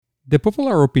The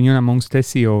popular opinion amongst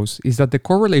SEOs is that the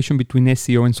correlation between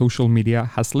SEO and social media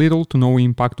has little to no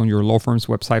impact on your law firm's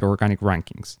website organic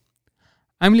rankings.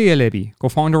 I'm Leo Levy,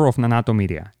 co-founder of Nanato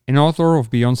Media, and author of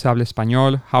Beyond Se Habla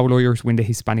Español, How Lawyers Win the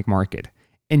Hispanic Market.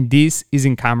 And this is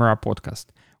In Camera podcast,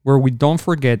 where we don't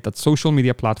forget that social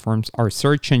media platforms are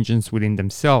search engines within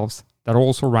themselves that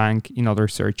also rank in other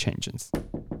search engines.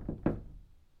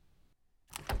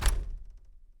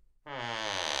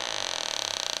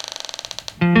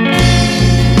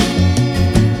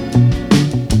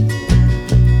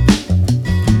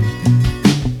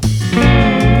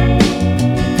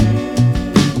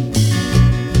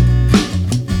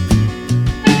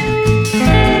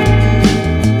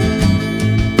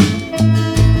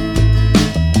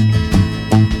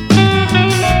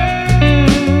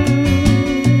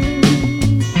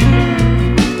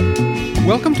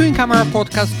 Welcome to In Camera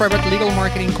Podcast, Private Legal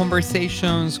Marketing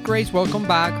Conversations. Grace, welcome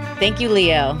back. Thank you,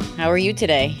 Leo. How are you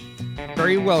today?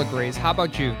 Very well, Grace. How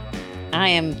about you? I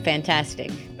am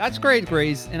fantastic. That's great,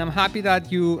 Grace. And I'm happy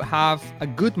that you have a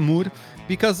good mood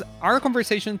because our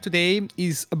conversation today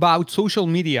is about social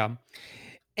media.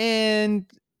 And,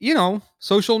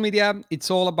 social media, it's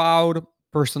all about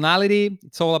personality,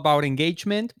 it's all about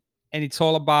engagement, and it's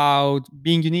all about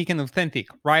being unique and authentic,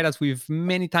 right? As we've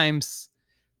many times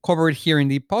covered here in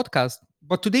the podcast.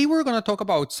 But today we're going to talk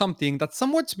about something that's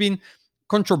somewhat been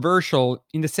controversial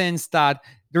in the sense that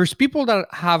there's people that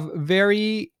have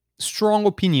very strong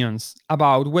opinions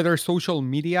about whether social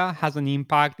media has an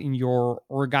impact in your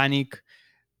organic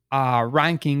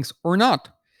rankings or not.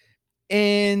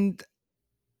 And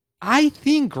I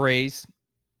think, Grace,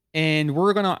 and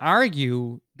we're going to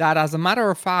argue that as a matter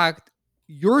of fact,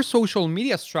 your social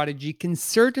media strategy can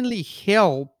certainly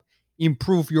help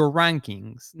improve your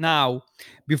rankings. Now,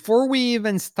 before we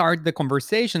even start the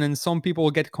conversation, and some people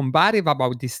get combative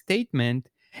about this statement,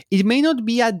 it may not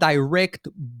be a direct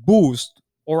boost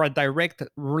or a direct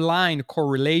line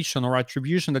correlation or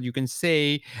attribution that you can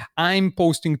say, I'm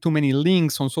posting too many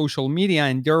links on social media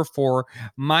and therefore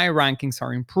my rankings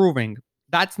are improving.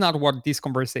 That's not what this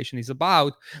conversation is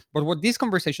about. But what this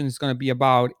conversation is going to be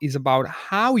about is about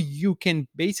how you can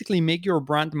basically make your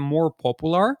brand more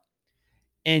popular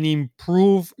and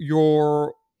improve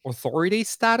your authority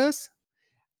status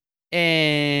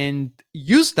and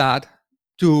use that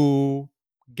to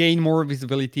gain more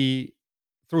visibility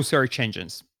through search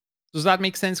engines. Does that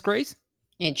make sense, Grace?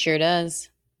 It sure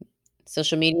does.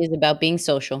 Social media is about being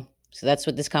social. So that's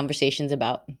what this conversation's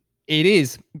about. It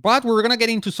is. But we're going to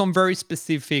get into some very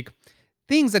specific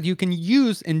things that you can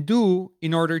use and do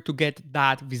in order to get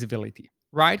that visibility,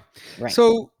 right? Right.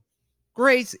 So,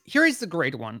 Grace, here is the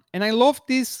great one. And I love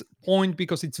this point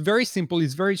because it's very simple,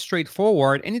 it's very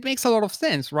straightforward, and it makes a lot of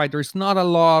sense, right? There's not a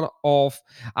lot of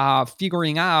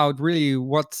figuring out really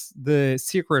what's the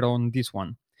secret on this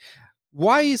one.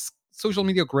 Why is social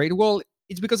media great? Well,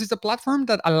 it's because it's a platform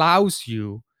that allows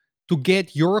you to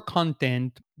get your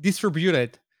content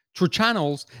distributed through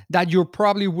channels that you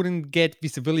probably wouldn't get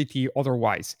visibility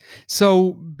otherwise.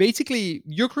 So basically,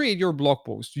 you create your blog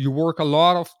post,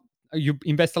 you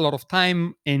invest a lot of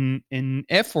time and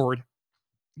effort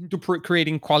into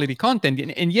creating quality content.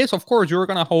 And yes, of course, you're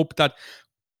going to hope that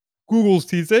Google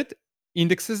sees it,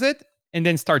 indexes it, and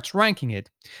then starts ranking it.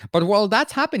 But while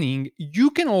that's happening,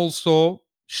 you can also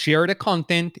share the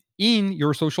content in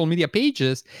your social media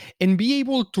pages and be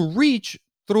able to reach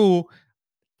through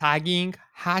tagging,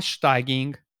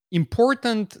 hashtagging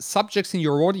important subjects in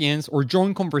your audience or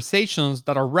join conversations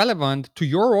that are relevant to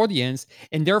your audience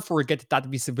and therefore get that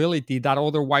visibility that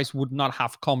otherwise would not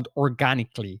have come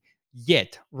organically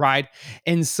yet, right?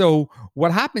 And so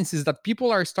what happens is that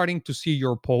people are starting to see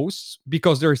your posts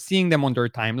because they're seeing them on their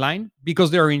timeline,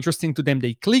 because they're interesting to them,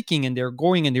 they're clicking and they're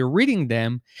going and they're reading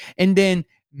them. And then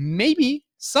maybe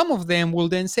some of them will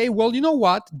then say, well, you know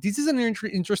what? This is an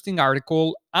interesting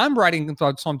article. I'm writing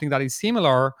about something that is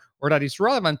similar or that is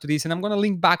relevant to this, and I'm going to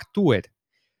link back to it.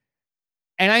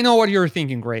 And I know what you're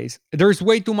thinking, Grace. There's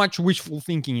way too much wishful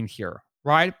thinking in here,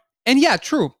 right? And yeah,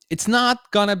 true. It's not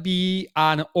going to be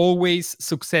an always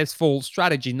successful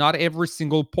strategy. Not every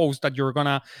single post that you're going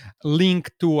to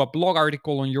link to a blog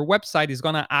article on your website is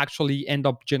going to actually end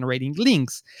up generating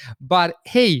links. But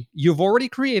hey, you've already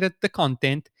created the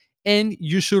content and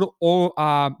you should all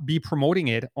be promoting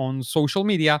it on social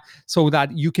media so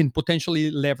that you can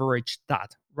potentially leverage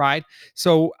that, right?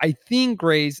 So I think,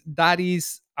 Grace, that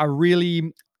is a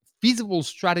really feasible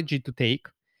strategy to take.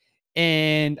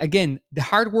 And again, the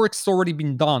hard work's already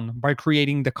been done by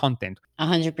creating the content.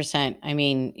 100%. I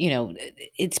mean,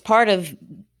 it's part of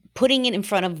putting it in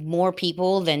front of more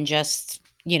people than just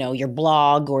your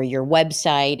blog or your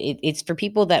website. It's for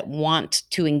people that want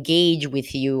to engage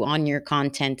with you on your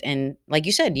content. And like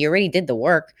you said, you already did the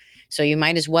work. So you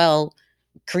might as well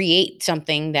create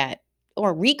something that,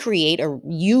 or recreate or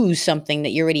use something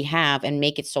that you already have and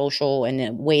make it social in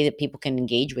a way that people can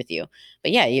engage with you.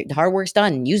 But yeah, the hard work's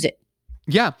done. Use it.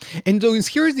 Yeah. And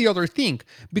here's the other thing,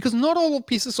 because not all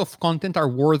pieces of content are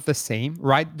worth the same,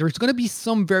 right? There's going to be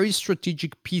some very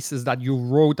strategic pieces that you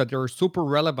wrote that are super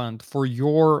relevant for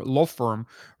your law firm,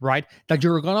 right? That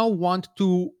you're going to want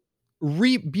to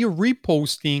be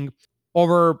reposting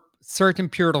over certain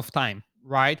period of time,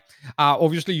 right?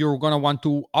 Obviously, you're going to want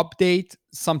to update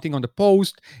something on the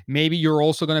post. Maybe you're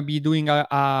also going to be doing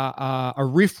a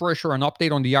refresh or an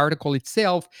update on the article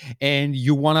itself, and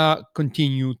you want to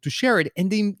continue to share it. And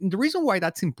the reason why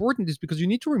that's important is because you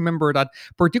need to remember that,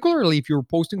 particularly if you're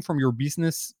posting from your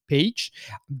business page,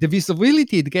 the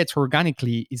visibility it gets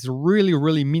organically is really,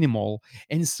 really minimal.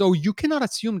 And so you cannot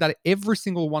assume that every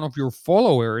single one of your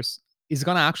followers is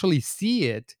going to actually see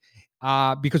it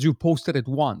because you posted it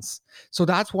once. So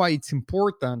that's why it's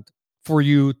important for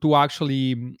you to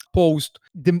actually post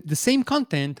the same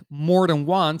content more than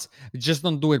once. Just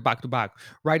don't do it back to back,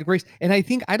 right, Grace? And I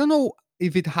think, I don't know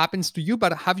if it happens to you,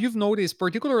 but have you noticed,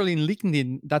 particularly in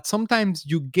LinkedIn, that sometimes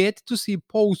you get to see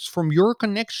posts from your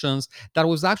connections that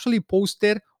was actually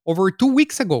posted over 2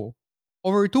 weeks ago?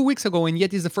 Over 2 weeks ago, and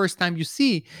yet is the first time you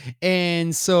see.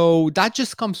 And so that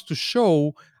just comes to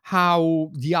show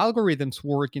how the algorithms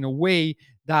work in a way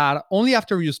that only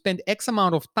after you spend X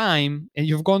amount of time and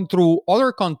you've gone through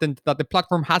other content that the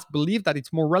platform has believed that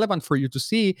it's more relevant for you to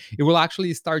see, it will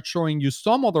actually start showing you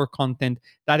some other content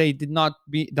that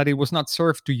it was not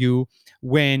served to you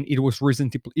when it was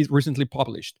recently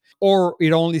published, or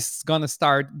it only is gonna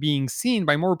start being seen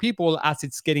by more people as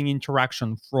it's getting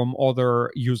interaction from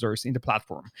other users in the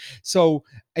platform. So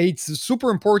it's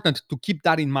super important to keep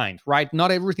that in mind, right?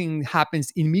 Not everything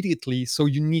happens immediately, so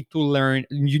you need to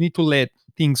let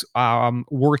things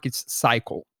work its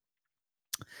cycle.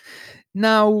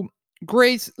 Now,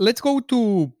 Grace, let's go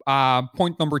to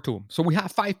point number 2. So we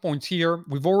have 5 points here.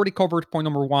 We've already covered point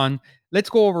number 1. Let's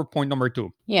go over point number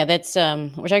 2. Yeah, that's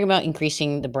we're talking about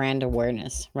increasing the brand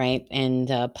awareness, right?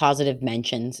 And positive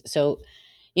mentions. So,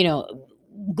 you know,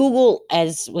 Google,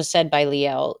 as was said by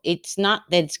Liel, it's not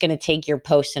that it's going to take your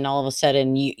post and all of a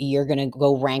sudden you're going to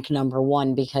go rank number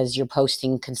 1 because you're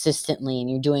posting consistently and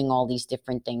you're doing all these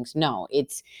different things. No,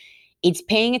 it's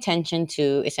paying attention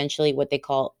to essentially what they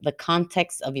call the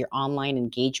context of your online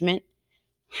engagement,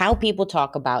 how people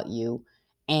talk about you,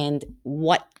 and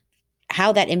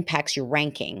how that impacts your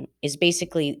ranking is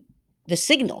basically the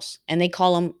signals. And they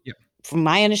call them, Yeah. from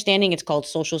my understanding, it's called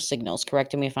social signals.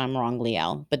 Correct me if I'm wrong,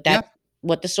 Liel. But Yeah. that's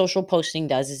what the social posting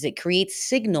does, is it creates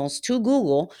signals to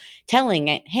Google telling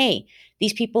it, hey,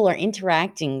 these people are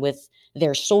interacting with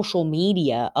their social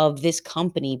media of this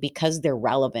company because they're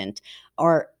relevant,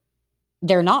 or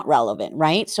they're not relevant,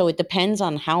 right? So it depends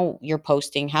on how you're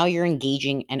posting, how you're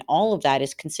engaging, and all of that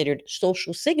is considered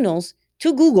social signals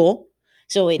to Google.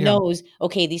 So it Yeah. knows,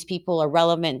 okay, these people are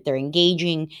relevant, they're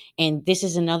engaging, and this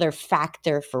is another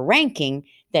factor for ranking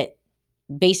that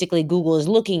basically Google is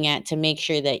looking at to make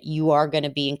sure that you are going to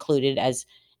be included as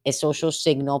a social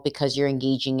signal because you're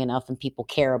engaging enough and people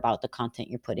care about the content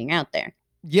you're putting out there.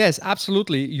 Yes,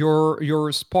 absolutely.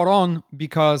 You're spot on,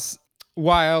 because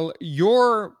while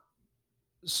your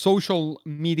social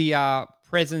media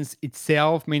presence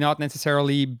itself may not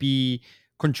necessarily be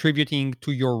contributing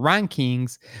to your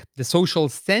rankings, the social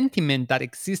sentiment that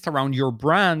exists around your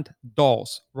brand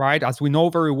does, right? As we know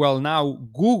very well now,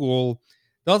 Google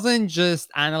doesn't just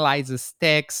analyzes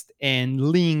text and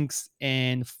links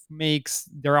and makes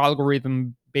their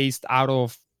algorithm based out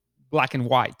of black and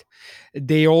white.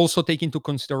 They also take into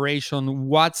consideration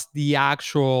what's the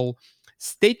actual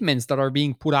statements that are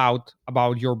being put out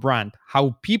about your brand,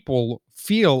 how people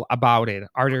feel about it.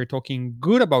 Are they talking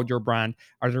good about your brand?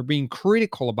 Are they being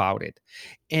critical about it?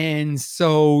 And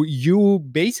so you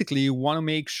basically want to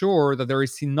make sure that there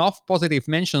is enough positive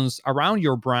mentions around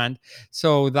your brand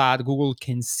so that Google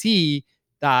can see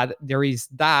that there is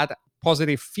that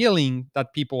positive feeling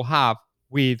that people have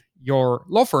with your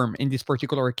law firm in this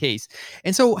particular case.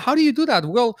 And so, how do you do that?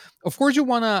 Well, of course, you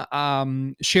want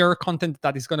to share content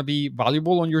that is going to be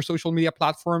valuable on your social media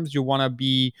platforms. You want to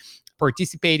be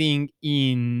participating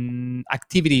in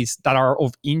activities that are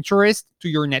of interest to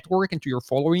your network and to your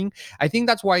following. I think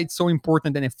that's why it's so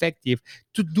important and effective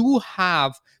to do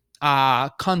have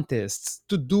contests,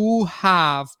 to do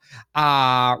have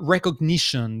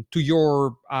recognition to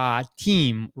your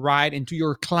team, right, and to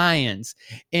your clients,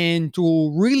 and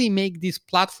to really make this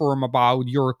platform about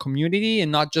your community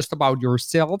and not just about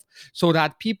yourself, so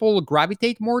that people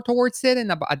gravitate more towards it,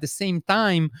 and at the same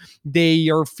time they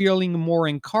are feeling more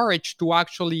encouraged to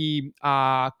actually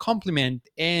compliment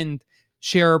and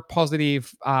share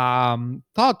positive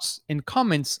thoughts and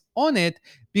comments on it,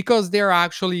 because they're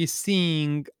actually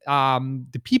seeing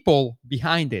the people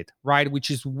behind it, right?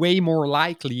 Which is way more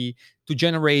likely to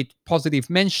generate positive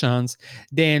mentions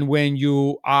than when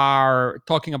you are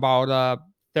talking about a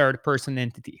third person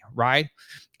entity, right?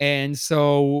 And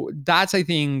so that's, I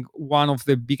think, one of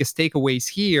the biggest takeaways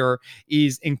here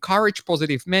is encourage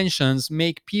positive mentions,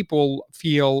 make people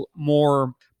feel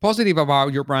more positive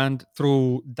about your brand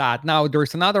through that. Now,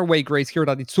 there's another way, Grace, here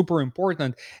that it's super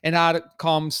important, and that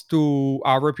comes to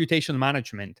reputation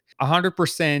management.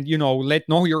 100%, let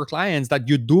know your clients that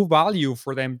you do value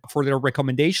for them for their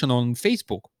recommendation on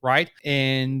Facebook, right?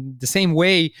 And the same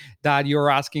way that you're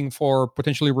asking for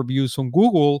potentially reviews on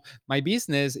Google My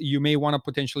Business, you may want to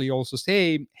potentially also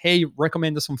say, hey,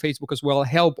 recommend us on Facebook as well.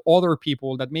 Help other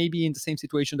people that may be in the same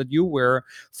situation that you were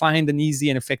find an easy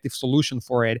and effective solution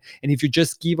for it. And if you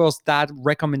just give us that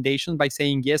recommendation by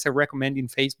saying, yes, I recommend in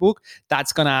Facebook,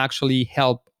 that's going to actually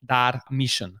help that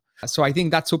mission. So I think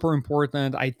that's super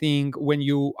important. I think when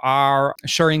you are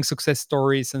sharing success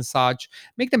stories and such,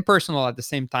 make them personal at the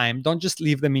same time. Don't just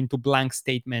leave them into blank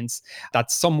statements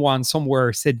that someone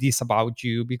somewhere said this about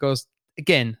you, because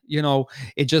again,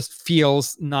 it just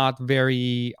feels not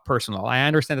very personal. I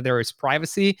understand that there is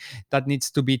privacy that needs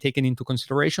to be taken into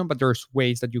consideration, but there's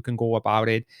ways that you can go about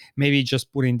it. Maybe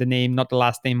just putting the name, not the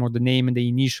last name, or the name and the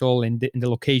initial and the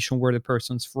location where the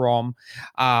person's from.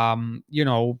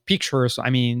 Pictures, I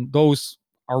mean, those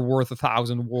are worth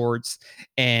 1,000 words,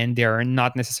 and they're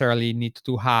not necessarily need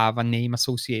to have a name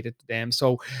associated to them.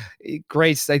 So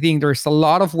Grace, I think there's a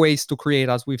lot of ways to create,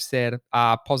 as we've said,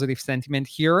 positive sentiment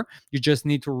here. You just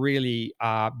need to really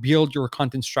build your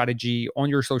content strategy on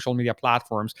your social media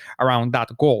platforms around that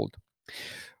goal.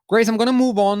 Grace, I'm going to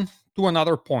move on to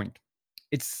another point.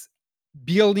 It's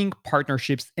building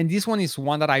partnerships. And this one is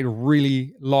one that I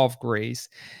really love, Grace.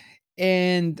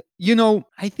 And,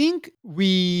 I think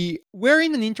we were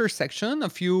in an intersection a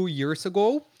few years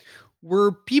ago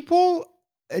where people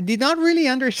did not really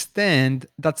understand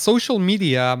that social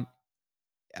media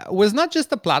was not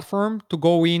just a platform to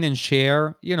go in and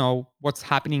share, what's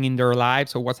happening in their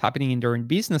lives or what's happening in their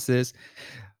businesses,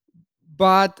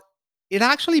 but it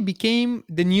actually became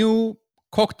the new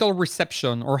cocktail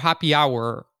reception or happy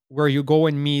hour where you go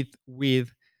and meet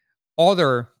with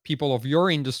other people of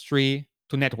your industry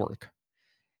to network.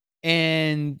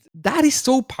 And that is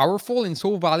so powerful and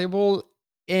so valuable.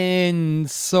 And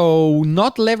so,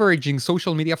 not leveraging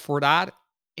social media for that,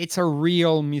 it's a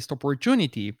real missed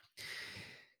opportunity.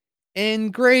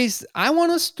 And Grace, I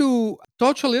want us to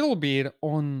touch a little bit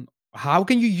on how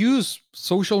can you use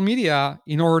social media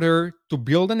in order to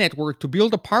build a network, to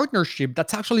build a partnership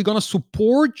that's actually going to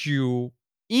support you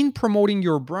in promoting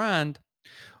your brand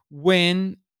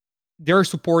when their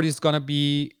support is going to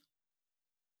be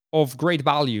of great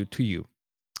value to you.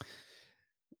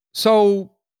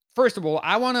 So, first of all,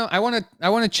 I want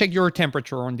to check your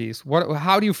temperature on this.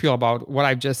 How do you feel about what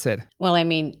I've just said? Well, I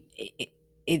mean,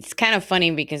 it's kind of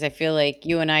funny because I feel like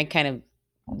you and I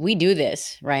we do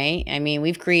this, right? I mean,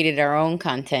 we've created our own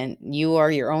content. You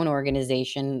are your own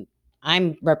organization.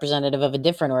 I'm representative of a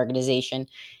different organization,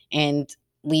 and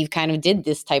we've kind of did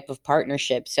this type of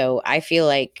partnership. So I feel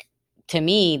like, to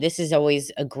me, this is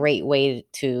always a great way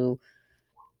to,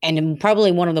 and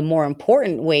probably one of the more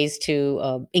important ways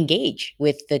to engage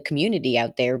with the community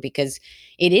out there, because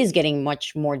it is getting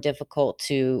much more difficult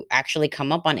to actually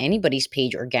come up on anybody's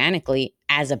page organically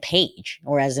as a page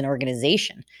or as an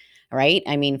organization, right?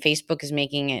 I mean, Facebook is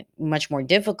making it much more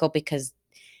difficult because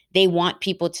they want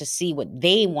people to see what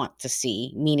they want to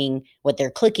see, meaning what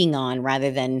they're clicking on, rather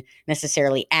than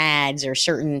necessarily ads or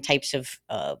certain types of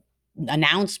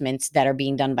announcements that are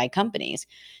being done by companies.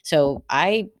 So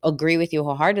I agree with you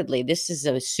wholeheartedly. This is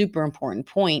a super important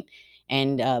point.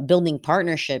 And building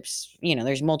partnerships,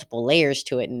 there's multiple layers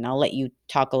to it, and I'll let you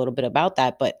talk a little bit about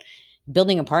that. But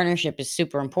building a partnership is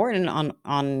super important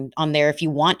on there if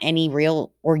you want any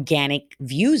real organic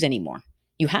views anymore.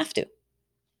 You have to.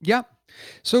 Yeah.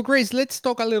 So, Grace, let's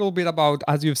talk a little bit about,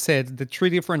 as you've said, the three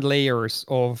different layers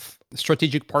of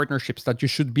strategic partnerships that you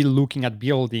should be looking at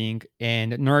building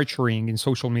and nurturing in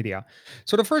social media.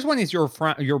 So the first one is your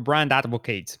brand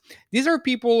advocates. These are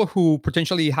people who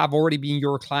potentially have already been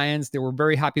your clients. They were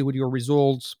very happy with your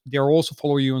results. They're also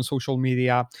follow you on social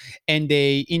media and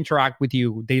they interact with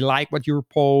you. They like what you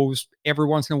post. Every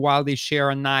once in a while, they share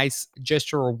a nice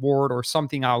gesture or word or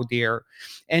something out there.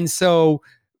 And so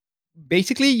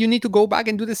basically you need to go back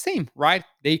and do the same, right?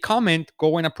 They comment,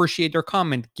 go and appreciate their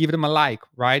comment, give them a like,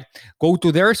 right? Go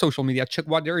to their social media, check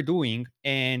what they're doing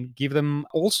and give them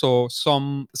also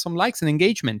some likes and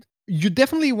engagement. You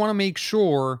definitely want to make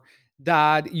sure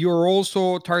that you're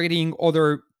also targeting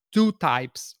other two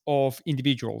types of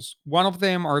individuals. One of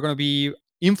them are going to be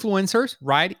influencers,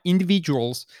 right?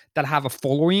 Individuals that have a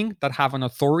following, that have an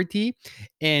authority,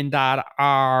 and that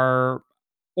are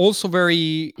also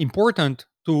very important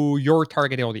to your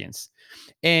target audience.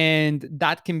 And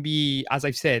that can be, as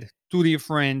I've said, two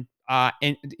different,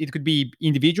 and it could be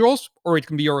individuals or it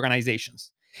can be organizations.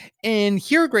 And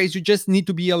here, Grace, you just need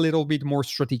to be a little bit more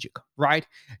strategic, right?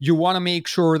 You want to make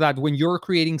sure that when you're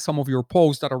creating some of your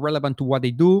posts that are relevant to what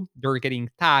they do, they're getting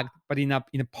tagged, but in a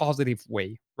positive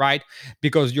way, right?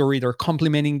 Because you're either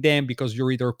complimenting them, because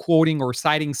you're either quoting or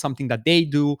citing something that they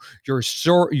do, you're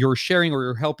sharing or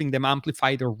you're helping them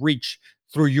amplify their reach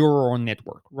through your own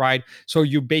network, right? So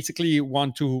you basically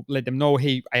want to let them know,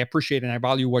 hey, I appreciate and I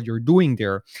value what you're doing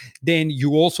there. Then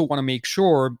you also want to make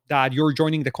sure that you're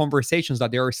joining the conversations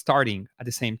that they're starting at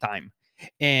the same time.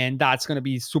 And that's going to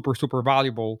be super, super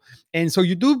valuable. And so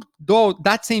you do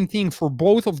that same thing for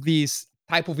both of these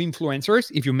type of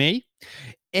influencers, if you may.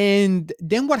 And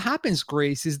then what happens,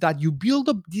 Grace, is that you build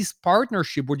up this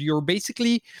partnership where you're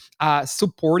basically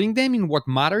supporting them in what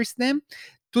matters to them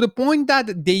to the point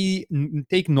that they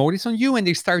take notice on you and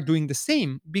they start doing the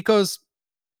same. Because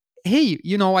hey,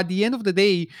 at the end of the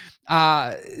day,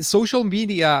 social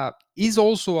media is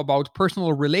also about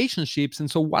personal relationships. And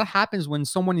so, what happens when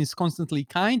someone is constantly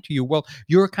kind to you? Well,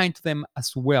 you're kind to them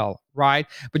as well, right?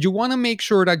 But you want to make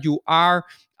sure that you are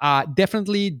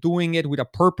definitely doing it with a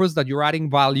purpose, that you're adding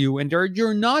value, and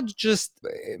you're not just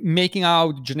making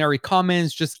out generic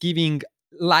comments, just giving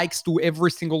likes to every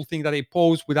single thing that they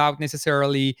post without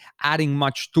necessarily adding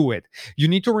much to it. You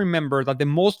need to remember that the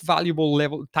most valuable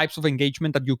level types of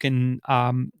engagement that you can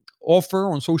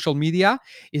offer on social media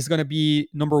is going to be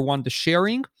number one, the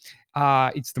sharing.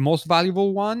 It's the most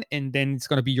valuable one, and then it's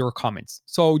going to be your comments.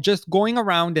 So just going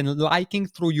around and liking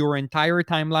through your entire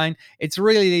timeline, it's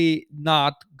really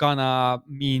not gonna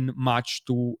mean much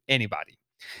to anybody.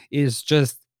 It's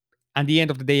just at the end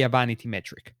of the day a vanity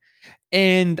metric.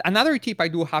 And another tip I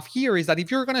do have here is that if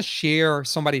you're going to share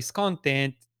somebody's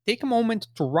content, take a moment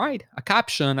to write a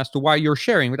caption as to why you're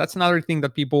sharing. But that's another thing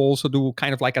that people also do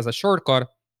kind of like as a shortcut,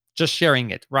 just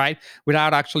sharing it, right?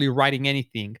 Without actually writing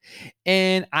anything.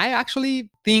 And I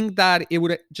actually think that it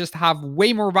would just have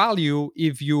way more value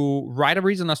if you write a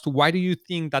reason as to why do you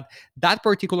think that that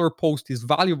particular post is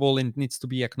valuable and needs to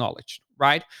be acknowledged,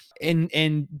 right?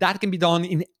 And that can be done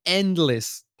in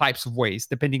endless types of ways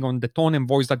depending on the tone and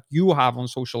voice that you have on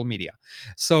social media.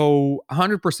 So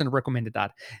 100% recommended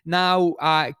that. Now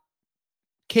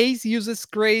case uses,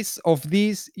 Grace, of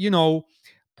these,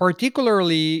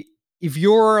 particularly if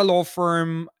you're a law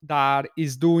firm that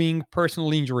is doing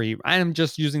personal injury. I'm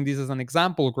just using this as an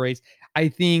example, Grace. I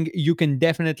think you can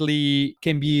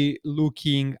be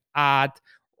looking at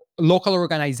local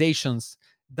organizations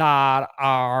that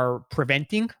are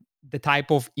preventing the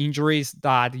type of injuries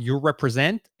that you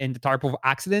represent and the type of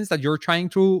accidents that you're trying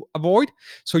to avoid.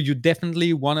 So you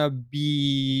definitely want to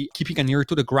be keeping an ear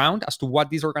to the ground as to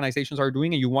what these organizations are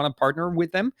doing, and you want to partner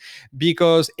with them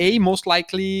because most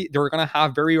likely they're going to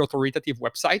have very authoritative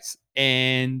websites,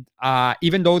 and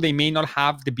even though they may not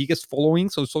have the biggest following,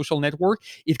 so social network,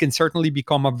 it can certainly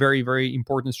become a very, very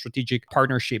important strategic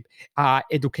partnership.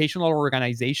 Educational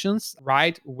organizations,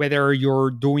 right? Whether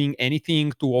you're doing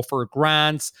anything to offer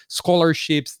grants,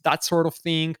 scholarships, that sort of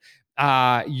thing,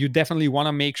 you definitely want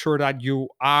to make sure that you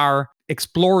are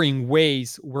exploring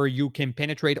ways where you can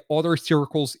penetrate other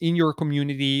circles in your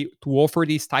community to offer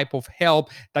this type of help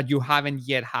that you haven't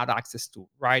yet had access to,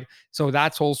 right? So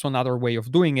that's also another way of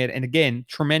doing it. And again,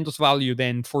 tremendous value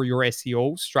then for your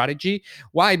SEO strategy.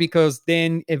 Why? Because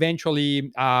then eventually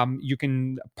you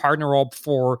can partner up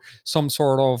for some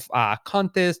sort of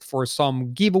contest, for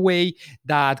some giveaway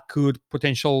that could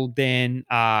potential then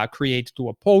create to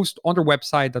a post on their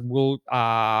website that will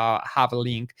have a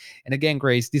link. And again,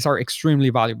 Grace, these are extremely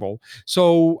valuable.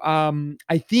 So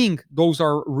I think those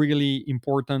are really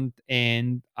important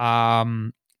and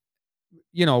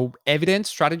evidence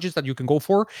strategies that you can go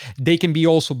for. They can be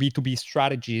also B2B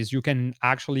strategies. You can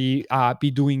actually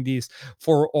be doing this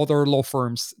for other law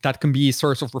firms that can be a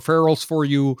source of referrals for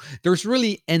you. There's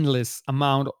really endless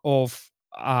amount of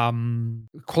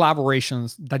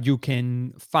collaborations that you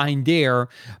can find there,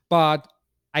 but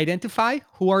identify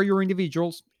who are your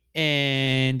individuals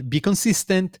and be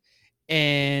consistent,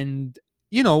 and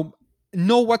you know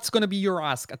what's going to be your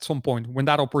ask at some point when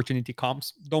that opportunity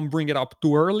comes. Don't bring it up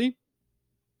too early.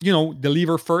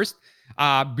 Deliver first.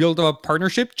 Build a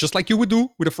partnership just like you would do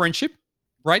with a friendship,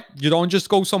 right? You don't just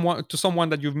go someone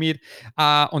that you've met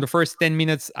on the first 10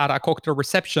 minutes at a cocktail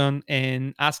reception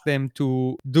and ask them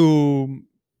to do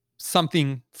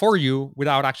something for you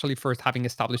without actually first having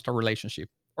established a relationship.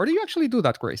 Or do you actually do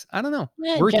that, Grace? I don't know.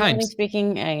 Yeah, Weird generally times.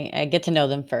 speaking, I get to know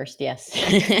them first, yes.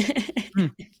 Hmm.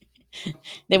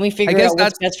 Then we I figure guess out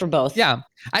what's that's best for both. yeah.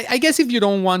 I guess if you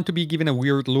don't want to be given a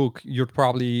weird look, you'd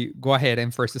probably go ahead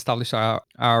and first establish a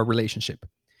relationship.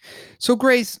 So,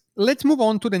 Grace, let's move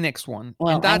on to the next one. And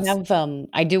Well, that's,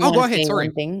 I do oh, go wanna ahead. say one Sorry.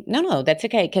 thing. No, that's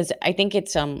okay, because I think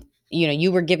it's,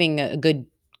 you were giving a good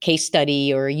case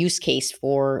study or a use case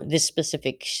for this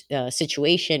specific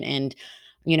situation, and,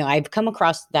 I've come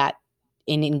across that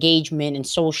in engagement and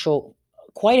social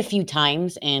quite a few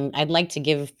times, and I'd like to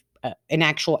give, an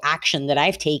actual action that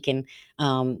I've taken,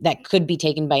 that could be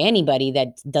taken by anybody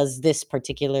that does this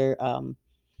particular,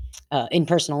 in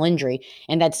personal injury,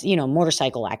 and that's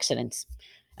motorcycle accidents.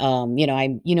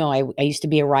 I used to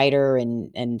be a rider,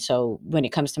 and so when it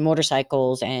comes to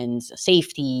motorcycles and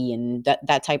safety and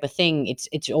that type of thing,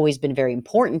 it's always been very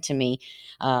important to me.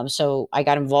 So I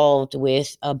got involved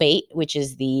with ABATE, which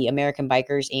is the American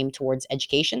Bikers Aim Towards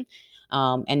Education,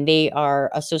 and they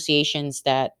are associations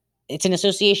that it's an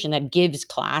association that gives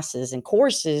classes and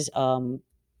courses on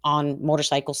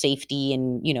motorcycle safety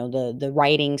and the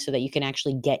writing so that you can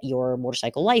actually get your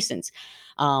motorcycle license.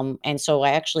 And so I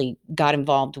actually got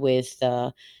involved with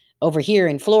over here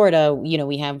in Florida.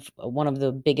 We have one of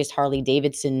the biggest Harley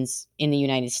Davidsons in the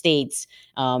United States,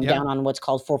 Yeah. down on what's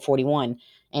called 441.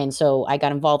 And so I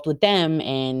got involved with them,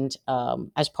 and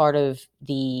as part of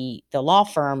the law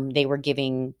firm, they were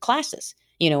giving classes,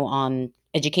 on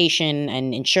education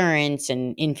and insurance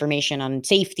and information on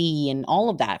safety and all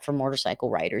of that for motorcycle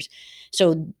riders.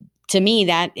 So to me,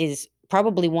 that is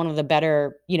probably one of the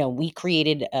better, we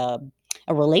created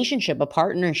a relationship, a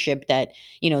partnership that,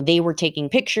 they were taking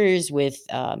pictures with,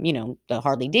 the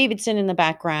Harley Davidson in the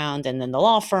background and then the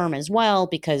law firm as well,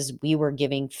 because we were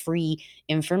giving free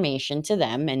information to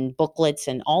them and booklets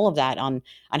and all of that on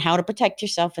how to protect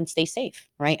yourself and stay safe,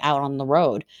 right, out on the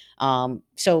road.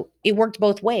 So it worked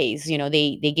both ways.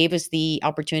 They gave us the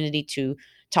opportunity to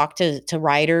talk to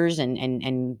riders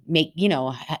and make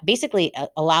basically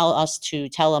allow us to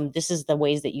tell them this is the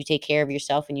ways that you take care of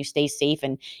yourself and you stay safe,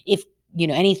 and if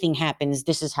anything happens,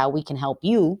 this is how we can help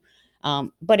you.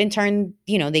 But in turn,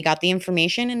 they got the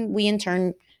information, and we in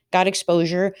turn got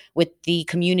exposure with the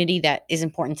community that is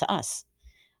important to us.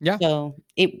 Yeah. So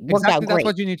it worked out Exactly. That's great.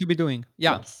 what you need to be doing.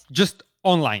 Yeah. Yes. Just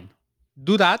online.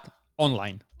 Do that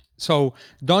online. So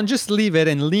don't just leave it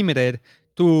and limit it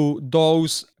to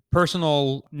those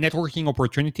personal networking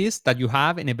opportunities that you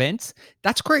have in events.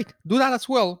 That's great. Do that as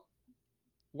well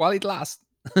while it lasts.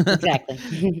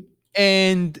 Exactly.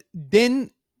 And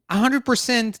then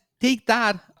 100% take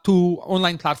that to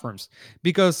online platforms,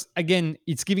 because again,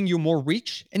 it's giving you more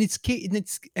reach, and it's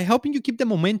helping you keep the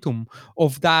momentum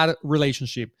of that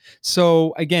relationship.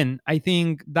 So again, I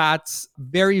think that's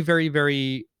very, very,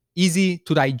 very easy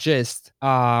to digest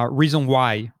reason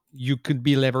why you could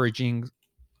be leveraging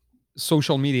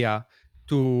social media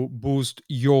to boost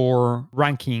your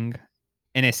ranking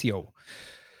and SEO.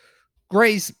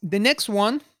 Grace, the next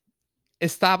one,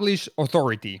 establish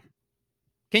authority.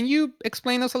 Can you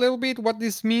explain us a little bit what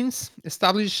this means?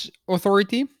 Establish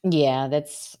authority? Yeah,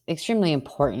 that's extremely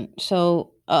important.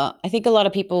 So I think a lot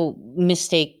of people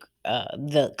mistake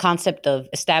the concept of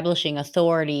establishing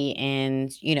authority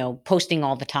and posting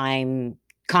all the time,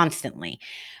 constantly.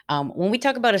 When we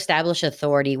talk about establish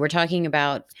authority, we're talking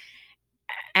about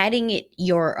adding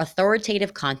your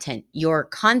authoritative content, your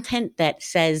content that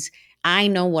says, I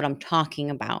know what I'm talking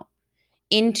about,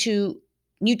 into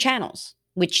new channels,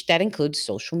 which that includes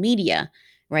social media,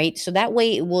 right? So that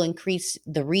way it will increase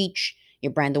the reach,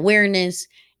 your brand awareness,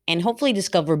 and hopefully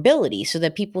discoverability so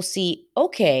that people see,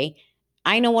 okay,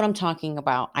 I know what I'm talking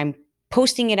about. I'm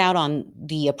posting it out on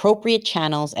the appropriate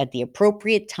channels at the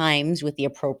appropriate times with the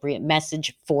appropriate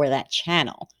message for that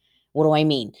channel. What do I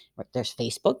mean? There's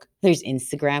Facebook, there's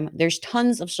Instagram, there's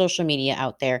tons of social media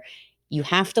out there. You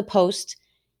have to post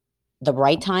the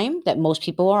right time that most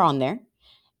people are on there,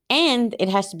 And it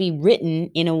has to be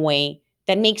written in a way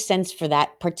that makes sense for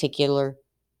that particular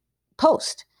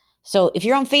post. So if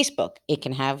you're on Facebook, it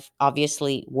can have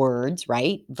obviously words,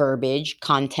 right? Verbiage,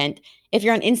 content. If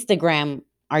you're on Instagram,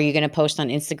 are you going to post on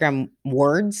Instagram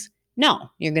words? No,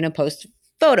 you're going to post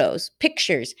photos,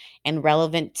 pictures, and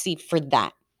relevancy for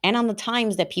that. And on the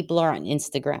times that people are on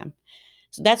Instagram.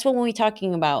 So that's what when we're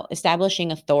talking about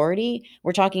establishing authority,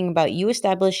 we're talking about you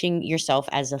establishing yourself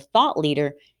as a thought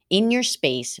leader in your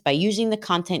space by using the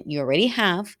content you already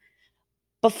have,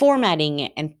 but formatting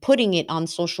it and putting it on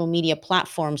social media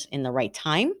platforms in the right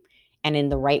time and in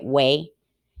the right way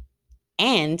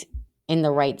and in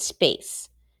the right space.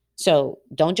 So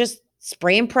don't just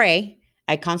spray and pray.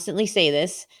 I constantly say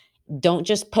this. Don't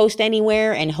just post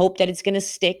anywhere and hope that it's going to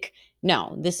stick.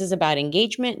 No, this is about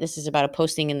engagement. This is about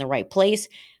posting in the right place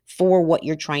for what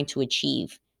you're trying to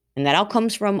achieve. And that all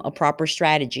comes from a proper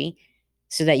strategy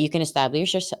so that you can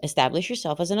establish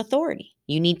yourself as an authority.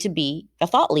 You need to be a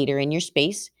thought leader in your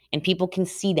space, and people can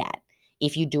see that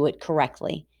if you do it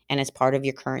correctly and as part of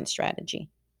your current strategy.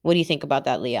 What do you think about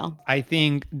that, Liel? I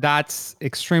think that's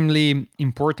extremely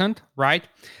important, right?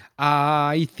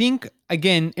 I think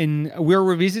again, and we're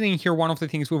revisiting here one of the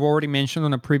things we've already mentioned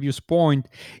on a previous point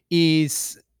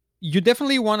is you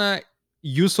definitely want to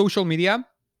use social media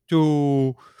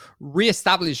to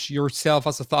reestablish yourself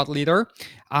as a thought leader,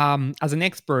 as an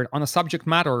expert on a subject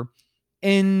matter.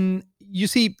 And you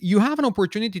see, you have an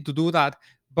opportunity to do that.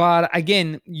 But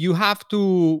again, you have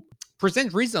to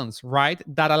present reasons, right,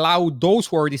 that allow those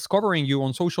who are discovering you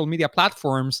on social media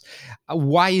platforms,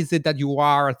 why is it that you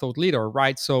are a thought leader,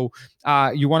 right? So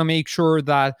you want to make sure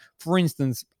that, for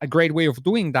instance, a great way of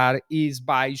doing that is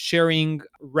by sharing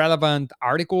relevant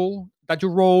article that you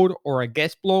wrote or a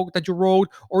guest blog that you wrote,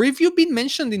 or if you've been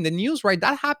mentioned in the news, right?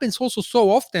 That happens also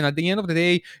so often. At the end of the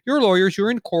day, you're lawyers,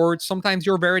 you're in court, sometimes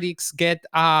your verdicts get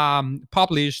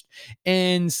published,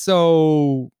 and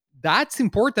so that's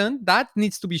important, that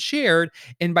needs to be shared.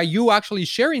 And by you actually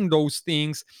sharing those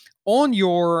things on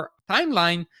your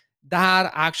timeline,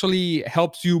 that actually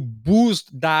helps you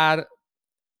boost that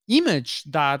image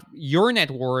that your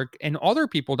network and other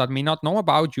people that may not know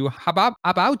about you have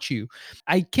about you.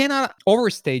 I cannot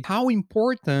overstate how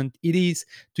important it is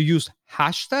to use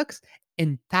hashtags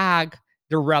and tag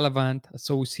the relevant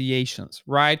associations,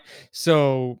 right?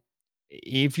 So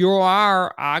if you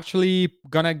are actually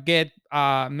gonna get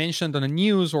mentioned on a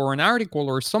news or an article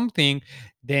or something,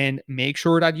 then make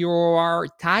sure that you are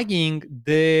tagging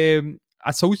the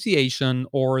association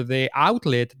or the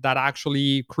outlet that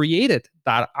actually created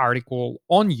that article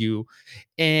on you.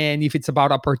 And if it's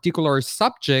about a particular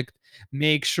subject,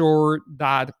 make sure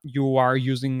that you are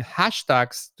using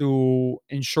hashtags to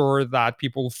ensure that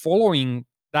people following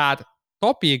that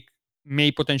topic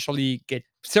may potentially get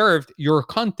served your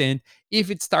content if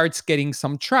it starts getting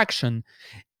some traction.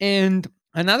 And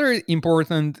another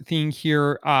important thing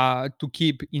here to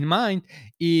keep in mind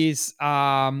is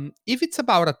if it's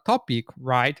about a topic,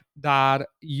 right, that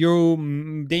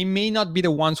they may not be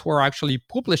the ones who are actually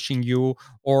publishing you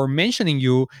or mentioning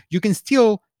you, you can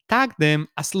still tag them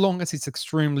as long as it's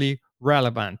extremely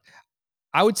relevant.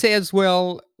 I would say as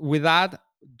well with that,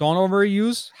 don't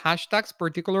overuse hashtags,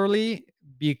 particularly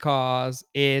because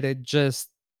it just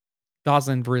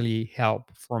doesn't really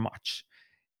help for much.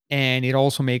 And it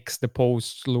also makes the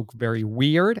posts look very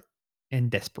weird and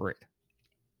desperate.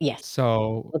 Yes,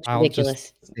 So looks I'll just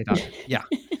ridiculous. say that. Yeah.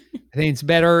 I think it's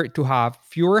better to have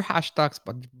fewer hashtags,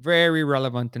 but very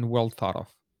relevant and well thought of.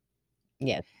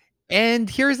 Yes. And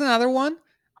here's another one.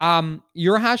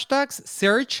 Your hashtags,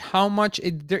 search how much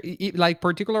like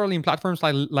particularly in platforms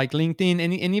like LinkedIn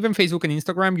and even Facebook and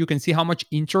Instagram, you can see how much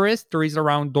interest there is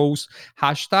around those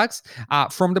hashtags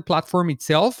from the platform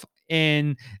itself.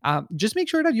 And just make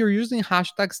sure that you're using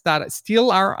hashtags that still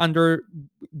are under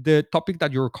the topic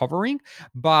that you're covering,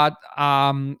 but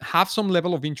have some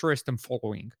level of interest and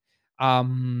following.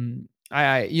 I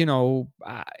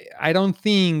don't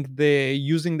think the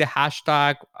using the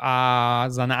hashtag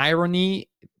as an irony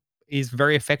is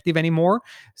very effective anymore,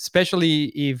 especially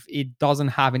if it doesn't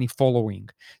have any following.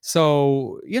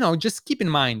 So, just keep in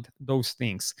mind those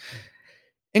things.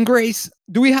 And Grace,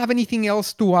 do we have anything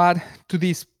else to add to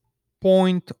this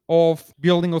point of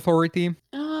building authority?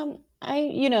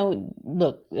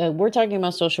 Look, we're talking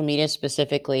about social media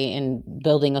specifically and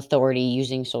building authority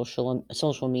using social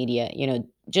media.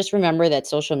 Just remember that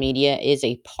social media is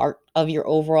a part of your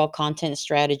overall content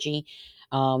strategy.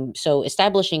 So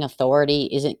establishing authority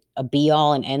isn't a be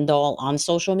all and end all on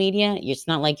social media. It's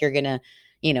not like you're gonna,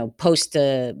 post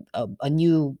a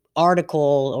new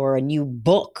article or a new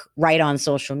book right on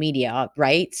social media,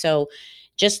 right? So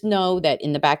Just know that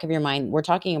in the back of your mind, we're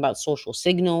talking about social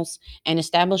signals and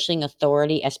establishing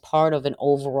authority as part of an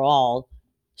overall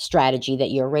strategy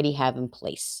that you already have in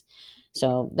place.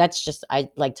 So that's just, I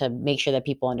like to make sure that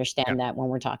people Yeah. understand that when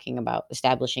we're talking about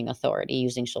establishing authority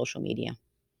using social media.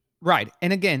 Right.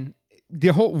 And again, the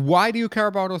whole why do you care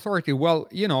about authority? Well,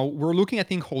 we're looking at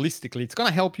things holistically. It's going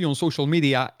to help you on social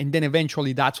media. And then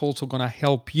eventually that's also going to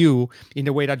help you in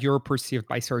the way that you're perceived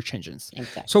by search engines.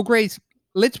 Exactly. So, Grace,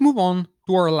 let's move on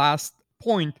to our last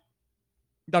point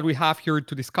that we have here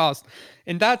to discuss.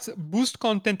 And that's boost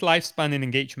content lifespan and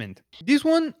engagement. This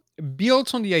one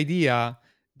builds on the idea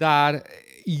that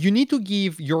you need to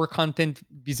give your content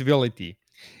visibility.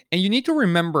 And you need to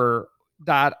remember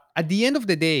that at the end of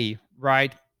the day,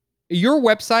 right, your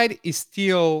website is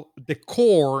still the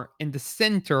core and the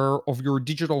center of your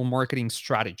digital marketing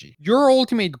strategy. Your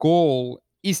ultimate goal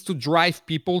is to drive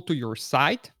people to your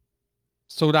site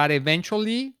so that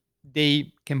eventually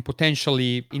they can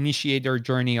potentially initiate their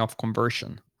journey of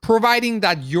conversion. Providing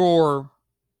that your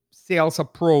sales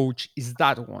approach is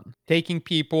that one, taking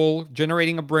people,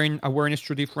 generating a brand awareness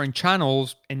through different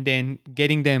channels, and then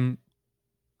getting them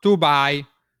to buy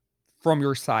from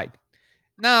your site.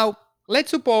 Now,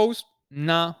 let's suppose,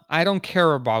 no, I don't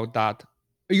care about that.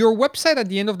 Your website at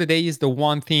the end of the day is the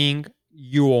one thing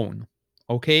you own.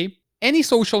 Okay? Any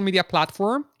social media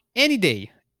platform, any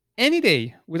day,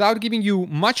 without giving you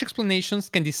much explanations,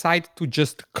 can decide to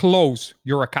just close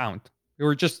your account.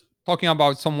 You're just talking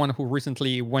about someone who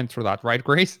recently went through that, right,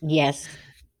 Grace? Yes.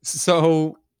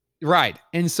 So, right.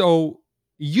 And so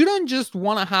you don't just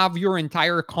want to have your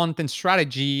entire content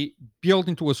strategy built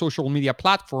into a social media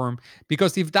platform,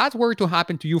 because if that were to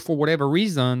happen to you for whatever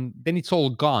reason, then it's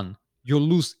all gone. You'll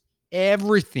lose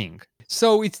everything.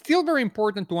 So it's still very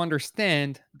important to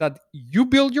understand that you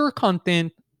build your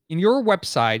content in your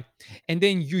website and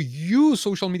then you use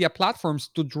social media platforms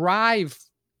to drive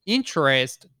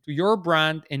interest to your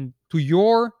brand and to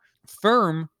your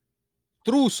firm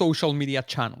through social media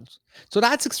channels. So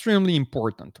that's extremely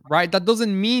important, right? That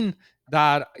doesn't mean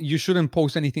that you shouldn't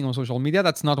post anything on social media.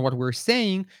 That's not what we're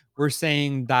saying. We're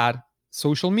saying that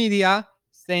social media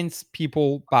sends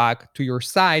people back to your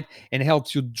site and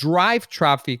helps you drive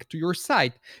traffic to your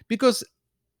site, because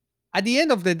at the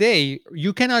end of the day,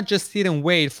 you cannot just sit and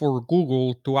wait for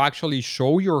Google to actually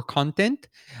show your content.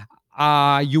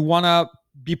 You want to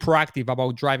be proactive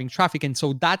about driving traffic. And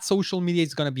so that social media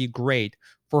is going to be great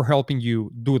for helping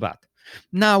you do that.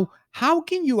 Now, how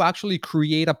can you actually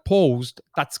create a post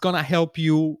that's going to help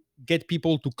you get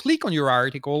people to click on your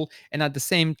article and at the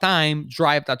same time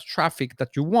drive that traffic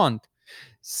that you want?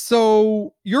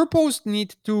 So your post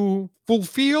need to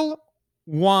fulfill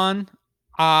one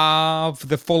of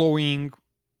the following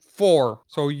four.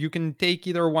 So you can take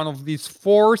either one of these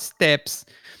four steps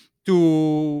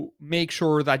to make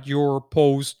sure that your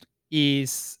post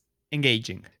is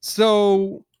engaging.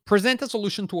 So present a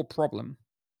solution to a problem.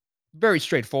 Very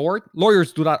straightforward.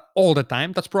 Lawyers do that all the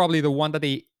time. That's probably the one that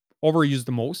they overuse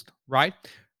the most, right?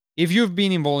 If you've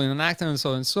been involved in an accident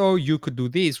and so, you could do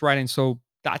this, right? And so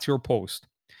that's your post.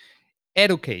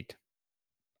 Educate.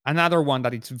 Another one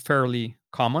that is fairly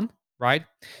common, right?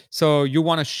 So you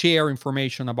want to share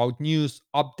information about news,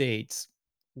 updates,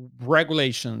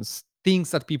 regulations,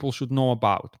 things that people should know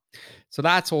about. So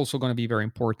that's also going to be very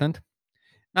important.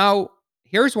 Now,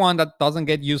 here's one that doesn't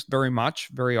get used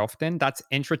very often. That's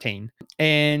entertain.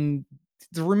 And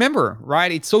remember,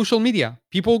 right? It's social media.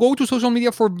 People go to social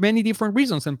media for many different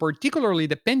reasons, and particularly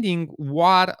depending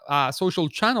what social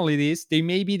channel it is, they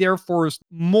may be there for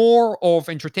more of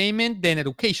entertainment than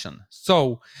education.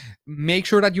 So make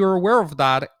sure that you're aware of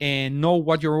that and know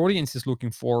what your audience is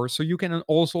looking for, so you can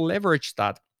also leverage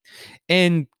that.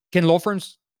 And can law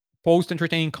firms post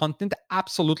entertaining content?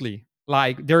 Absolutely.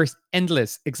 Like there's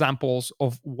endless examples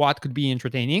of what could be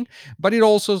entertaining, but it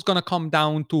also is going to come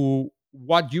down to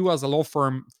what you as a law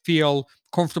firm feel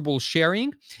comfortable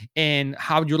sharing and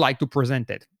how you like to present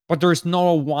it. But there's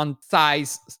no one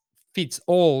size fits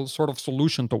all sort of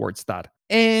solution towards that.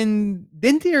 And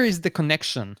then there is the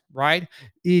connection, right?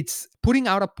 It's putting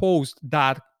out a post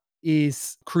that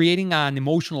is creating an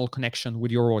emotional connection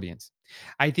with your audience.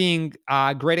 I think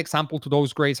a great example to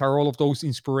those grades are all of those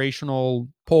inspirational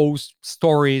post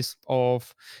stories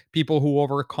of people who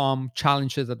overcome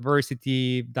challenges,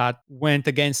 adversity, that went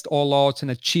against all odds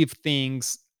and achieved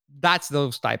things. That's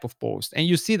those type of posts. And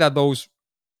you see that those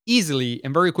easily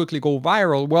and very quickly go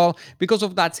viral, well, because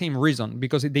of that same reason,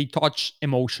 because they touch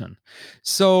emotion.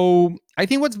 So I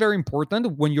think what's very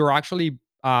important when you're actually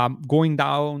going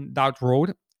down that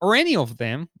road, or any of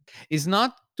them, is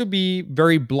not to be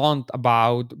very blunt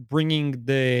about bringing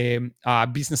the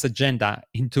business agenda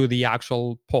into the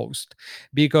actual post,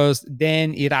 because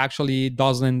then it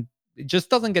just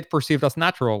doesn't get perceived as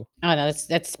natural. Oh no,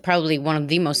 that's probably one of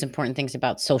the most important things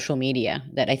about social media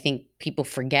that I think people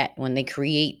forget when they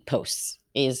create posts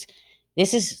is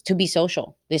this is to be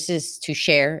social. This is to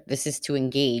share. This is to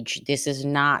engage. This is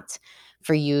not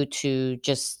for you to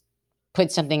just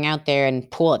put something out there and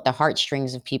pull at the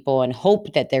heartstrings of people and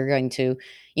hope that they're going to,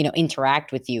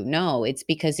 interact with you. No, it's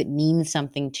because it means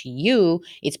something to you.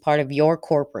 It's part of your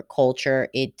corporate culture.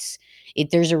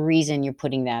 There's a reason you're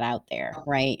putting that out there,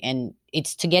 right? And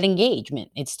it's to get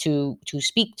engagement. It's to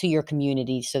speak to your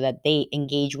community so that they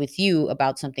engage with you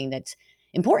about something that's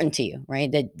important to you,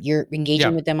 right? That you're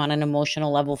engaging Yeah, with them on an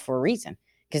emotional level for a reason,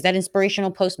 because that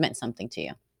inspirational post meant something to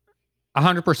you.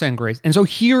 100% Grace. And so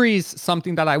here is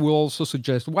something that I will also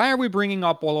suggest. Why are we bringing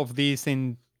up all of this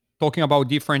and talking about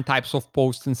different types of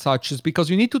posts and such? Is because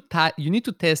you need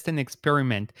to test and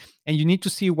experiment, and you need to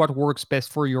see what works best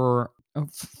for your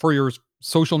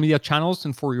social media channels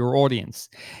and for your audience.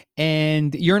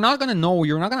 And you're not going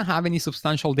to have any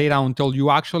substantial data until you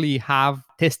actually have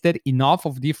tested enough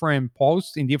of different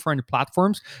posts in different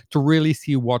platforms to really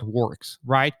see what works,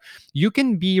 right? You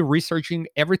can be researching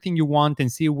everything you want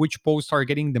and see which posts are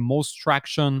getting the most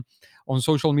traction on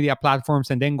social media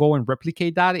platforms, and then go and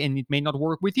replicate that, and it may not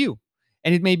work with you.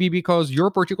 And it may be because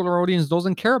your particular audience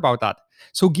doesn't care about that.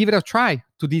 So give it a try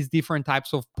to these different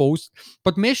types of posts,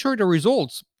 but measure the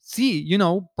results. See,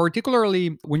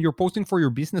 particularly when you're posting for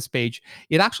your business page,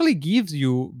 it actually gives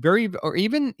you or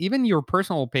even your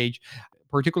personal page,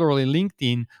 particularly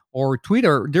LinkedIn or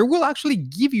Twitter, there will actually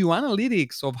give you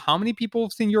analytics of how many people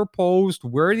have seen your post,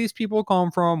 where these people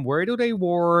come from, where do they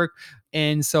work.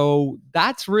 And so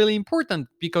that's really important,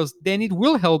 because then it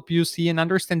will help you see and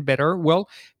understand better. Well,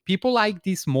 people like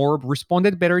this more,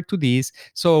 responded better to this.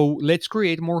 So let's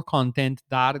create more content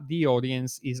that the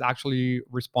audience is actually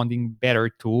responding better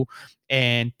to,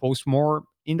 and post more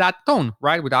in that tone,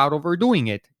 right? Without overdoing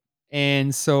it.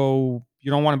 And so you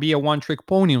don't want to be a one trick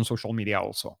pony on social media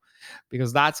also,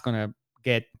 because that's going to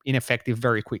get ineffective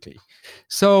very quickly.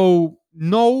 So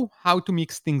know how to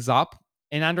mix things up,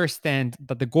 and understand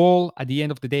that the goal at the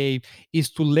end of the day is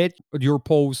to let your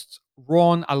posts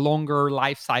run a longer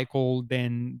life cycle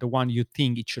than the one you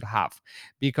think it should have,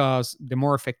 because the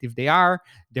more effective they are,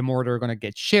 the more they're going to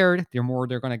get shared, the more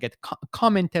they're going to get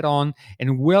commented on,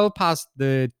 and well past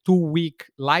the 2 week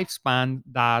lifespan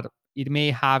that it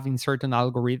may have in certain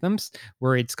algorithms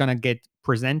where it's going to get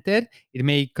presented, it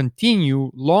may continue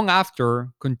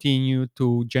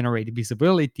to generate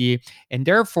visibility, and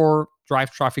therefore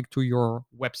drive traffic to your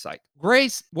website.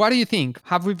 Grace, what do you think?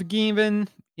 Have we given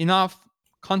enough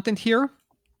content here?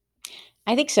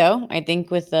 I think so. I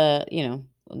think with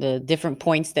the different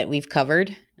points that we've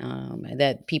covered,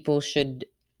 that people should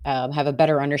have a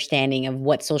better understanding of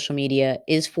what social media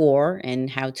is for and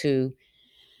how to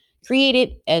create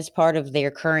it as part of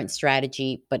their current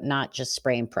strategy, but not just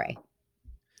spray and pray.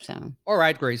 So, All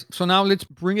right, Grace. So now let's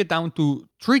bring it down to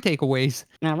three takeaways.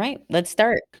 all right, let's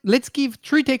start. Let's give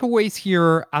three takeaways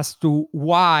here as to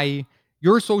why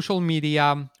your social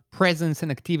media presence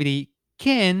and activity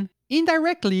can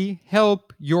indirectly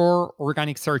help your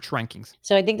organic search rankings.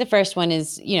 So I think the first one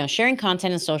is, sharing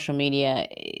content on social media,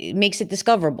 it makes it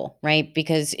discoverable, right?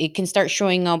 Because it can start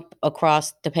showing up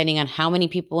across, depending on how many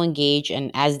people engage,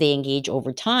 and as they engage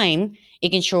over time, it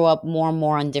can show up more and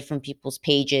more on different people's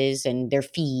pages and their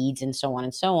feeds and so on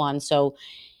and so on. So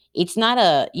it's not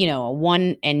a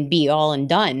one and be all and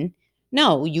done.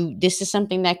 No, this is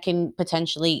something that can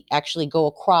potentially actually go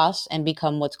across and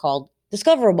become what's called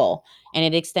discoverable, and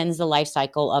it extends the life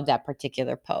cycle of that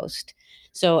particular post.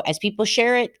 So as people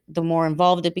share it, the more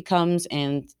involved it becomes,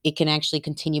 and it can actually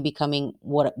continue becoming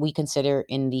what we consider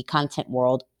in the content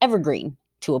world evergreen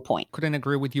to a point. Couldn't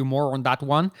agree with you more on that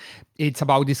one. It's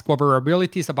about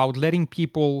discoverability, it's about letting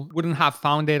people wouldn't have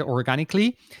found it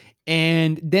organically.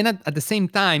 And then at the same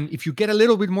time, if you get a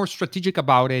little bit more strategic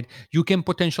about it, you can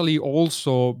potentially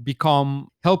also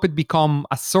help it become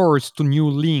a source to new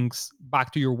links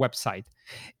back to your website.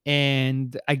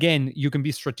 And again, you can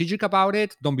be strategic about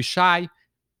it. Don't be shy.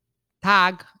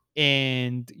 Tag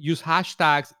and use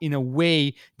hashtags in a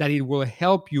way that it will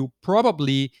help you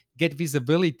probably get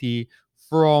visibility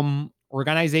from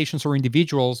organizations or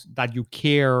individuals that you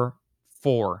care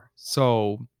for.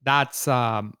 So that's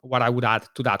what I would add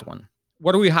to that one.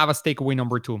 What do we have as takeaway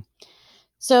number two?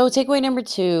 So takeaway number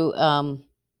two,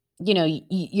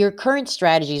 your current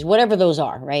strategies, whatever those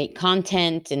are, right?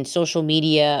 Content and social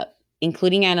media,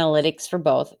 including analytics for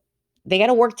both, they got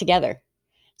to work together.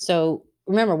 So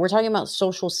remember, we're talking about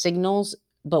social signals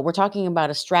but we're talking about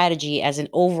a strategy as an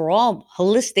overall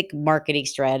holistic marketing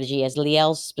strategy, as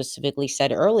Liel specifically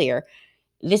said earlier.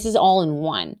 This is all in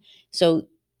one. So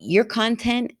your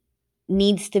content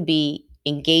needs to be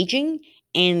engaging,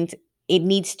 and it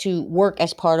needs to work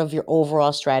as part of your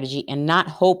overall strategy, and not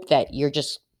hope that you're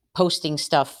just posting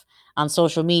stuff on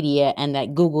social media and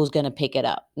that Google's going to pick it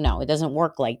up. No, it doesn't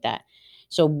work like that.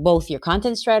 So both your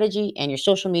content strategy and your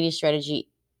social media strategy,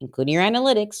 including your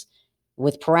analytics,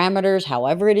 with parameters,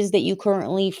 however it is that you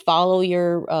currently follow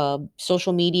your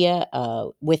social media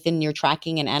within your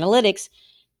tracking and analytics,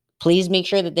 please make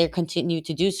sure that they continue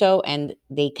to do so and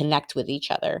they connect with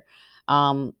each other.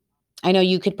 Um, I know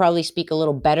you could probably speak a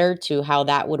little better to how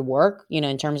that would work,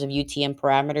 in terms of UTM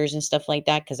parameters and stuff like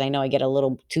that, because I know I get a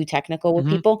little too technical with Mhm.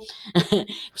 people.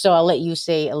 So I'll let you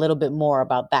say a little bit more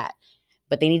about that.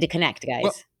 But they need to connect, Well,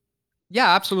 guys.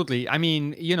 yeah, absolutely. I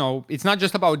mean, it's not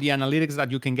just about the analytics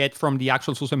that you can get from the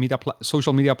actual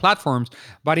social media platforms,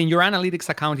 but in your analytics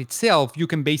account itself, you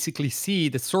can basically see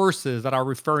the sources that are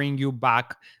referring you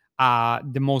back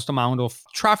the most amount of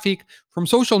traffic from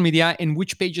social media and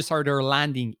which pages are they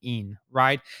landing in,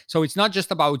 right? So it's not just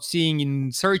about seeing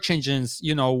in search engines,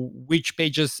 which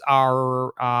pages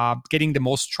are getting the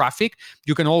most traffic.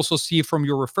 You can also see from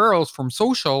your referrals from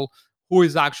social who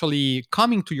is actually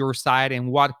coming to your site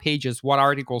and what pages, what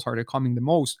articles are they coming the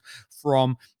most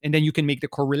from. And then you can make the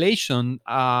correlation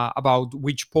about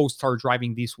which posts are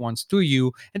driving these ones to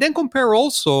you. And then compare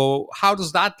also how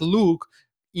does that look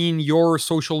in your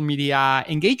social media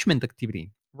engagement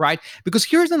activity, right? Because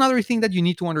here's another thing that you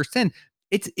need to understand.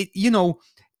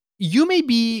 You may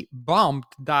be bummed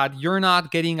that you're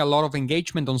not getting a lot of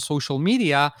engagement on social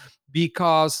media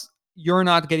because you're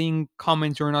not getting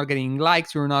comments, you're not getting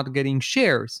likes, you're not getting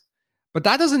shares. But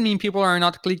that doesn't mean people are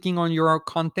not clicking on your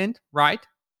content, right?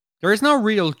 There is no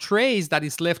real trace that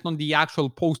is left on the actual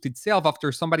post itself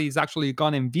after somebody is actually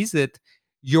gone and visit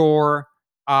your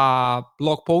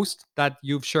blog post that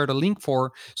you've shared a link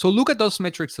for. So look at those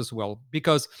metrics as well,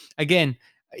 because again,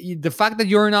 the fact that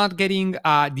you're not getting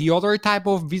the other type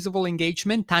of visible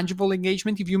engagement, tangible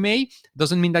engagement, if you may,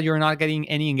 doesn't mean that you're not getting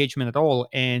any engagement at all.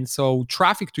 And so,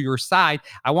 traffic to your site,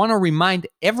 I want to remind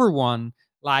everyone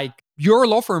like your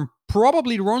law firm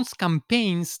probably runs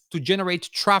campaigns to generate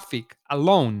traffic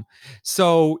alone.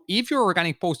 So if your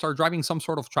organic posts are driving some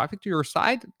sort of traffic to your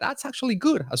site, that's actually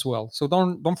good as well. So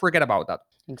don't forget about that.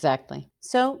 Exactly.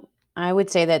 So I would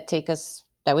say that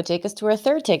would take us to our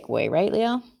third takeaway, right,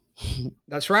 Leo?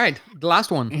 That's right. The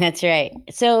last one. That's right.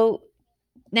 So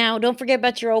now, don't forget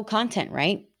about your old content,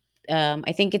 right?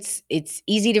 I think it's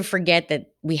easy to forget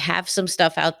that we have some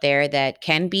stuff out there that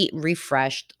can be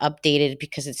refreshed, updated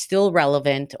because it's still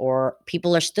relevant, or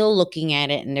people are still looking at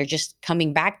it and they're just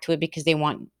coming back to it because they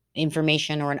want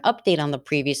information or an update on the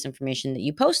previous information that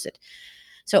you posted.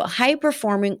 So, high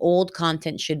performing old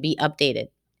content should be updated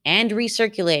and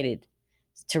recirculated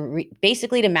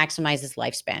basically to maximize its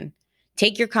lifespan.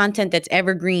 Take your content that's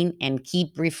evergreen and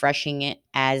keep refreshing it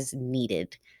as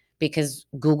needed, because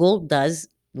Google does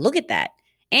look at that,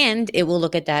 and it will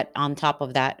look at that on top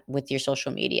of that with your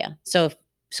social media. So, if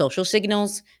social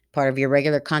signals, part of your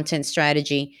regular content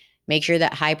strategy, make sure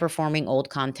that high performing old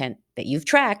content that you've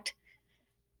tracked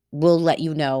will let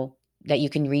you know that you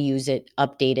can reuse it,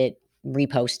 update it,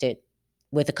 repost it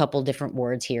with a couple different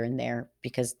words here and there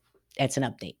because it's an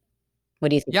update. What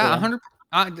do you think, Yeah, Leo? 100.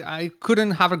 I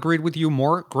couldn't have agreed with you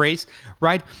more, Grace.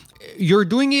 Right? You're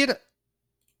doing it,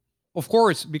 of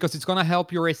course, because it's gonna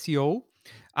help your SEO.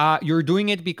 You're doing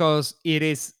it because it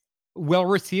is well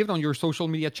received on your social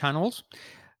media channels.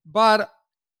 But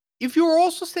if you're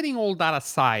also setting all that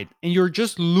aside and you're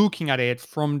just looking at it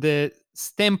from the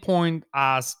standpoint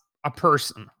as a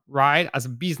person, right? As a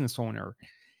business owner,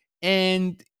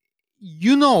 and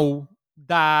you know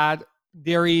that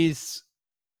there is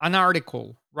an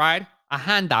article, right? A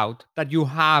handout that you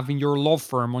have in your law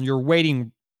firm on your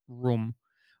waiting room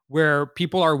where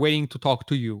people are waiting to talk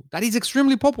to you. That is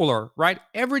extremely popular, right?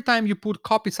 Every time you put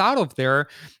copies out of there,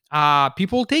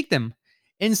 people take them.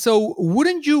 And so,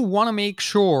 wouldn't you want to make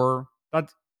sure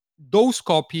that those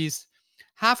copies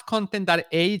have content that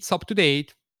A, it's up to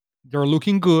date, they're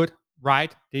looking good,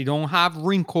 right? They don't have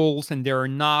wrinkles and they're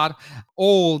not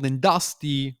old and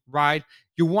dusty, right?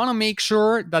 You want to make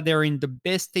sure that they're in the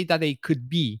best state that they could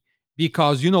be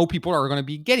because people are going to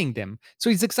be getting them. So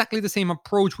it's exactly the same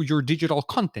approach with your digital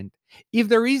content. If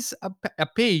there is a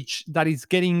page that is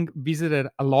getting visited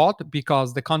a lot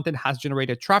because the content has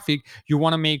generated traffic, you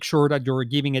want to make sure that you're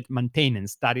giving it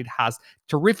maintenance, that it has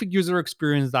terrific user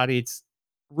experience, that it's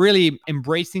really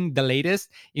embracing the latest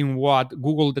in what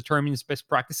Google determines best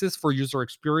practices for user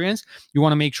experience. You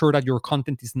want to make sure that your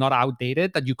content is not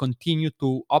outdated, that you continue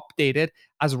to update it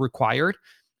as required.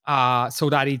 So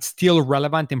that it's still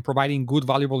relevant and providing good,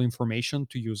 valuable information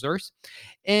to users.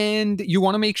 And you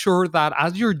want to make sure that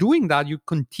as you're doing that, you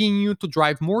continue to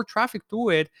drive more traffic to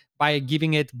it by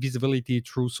giving it visibility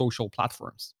through social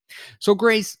platforms. So,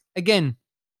 Grace, again,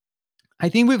 I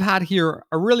think we've had here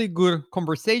a really good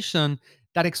conversation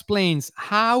that explains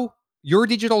how your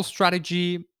digital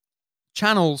strategy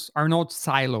channels are not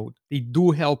siloed. They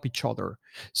do help each other.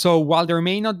 So while there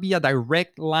may not be a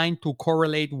direct line to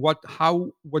correlate what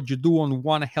you do on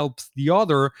one helps the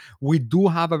other, we do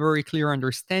have a very clear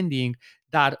understanding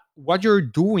that what you're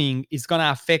doing is going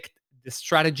to affect the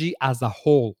strategy as a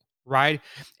whole, right?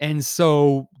 And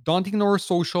so don't ignore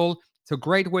social. It's a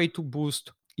great way to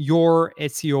boost your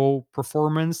SEO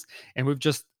performance, and we've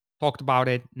just talked about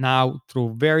it now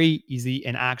through very easy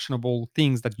and actionable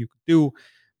things that you could do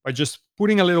by just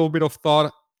putting a little bit of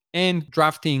thought and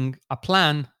drafting a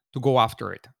plan to go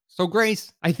after it. So,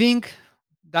 Grace, I think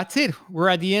that's it. We're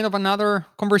at the end of another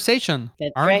conversation,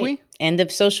 That's aren't right. we? End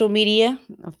of social media.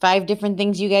 5 different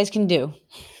things you guys can do.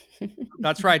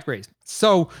 That's right, Grace.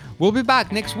 So, we'll be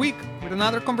back next week with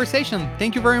another conversation.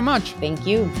 Thank you very much. Thank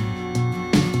you.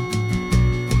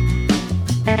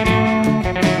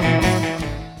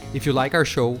 If you like our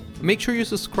show, make sure you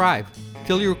subscribe,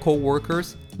 tell your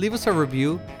coworkers, leave us a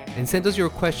review, and send us your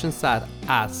questions at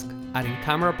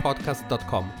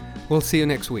ask@incamerapodcast.com. We'll see you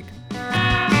next week.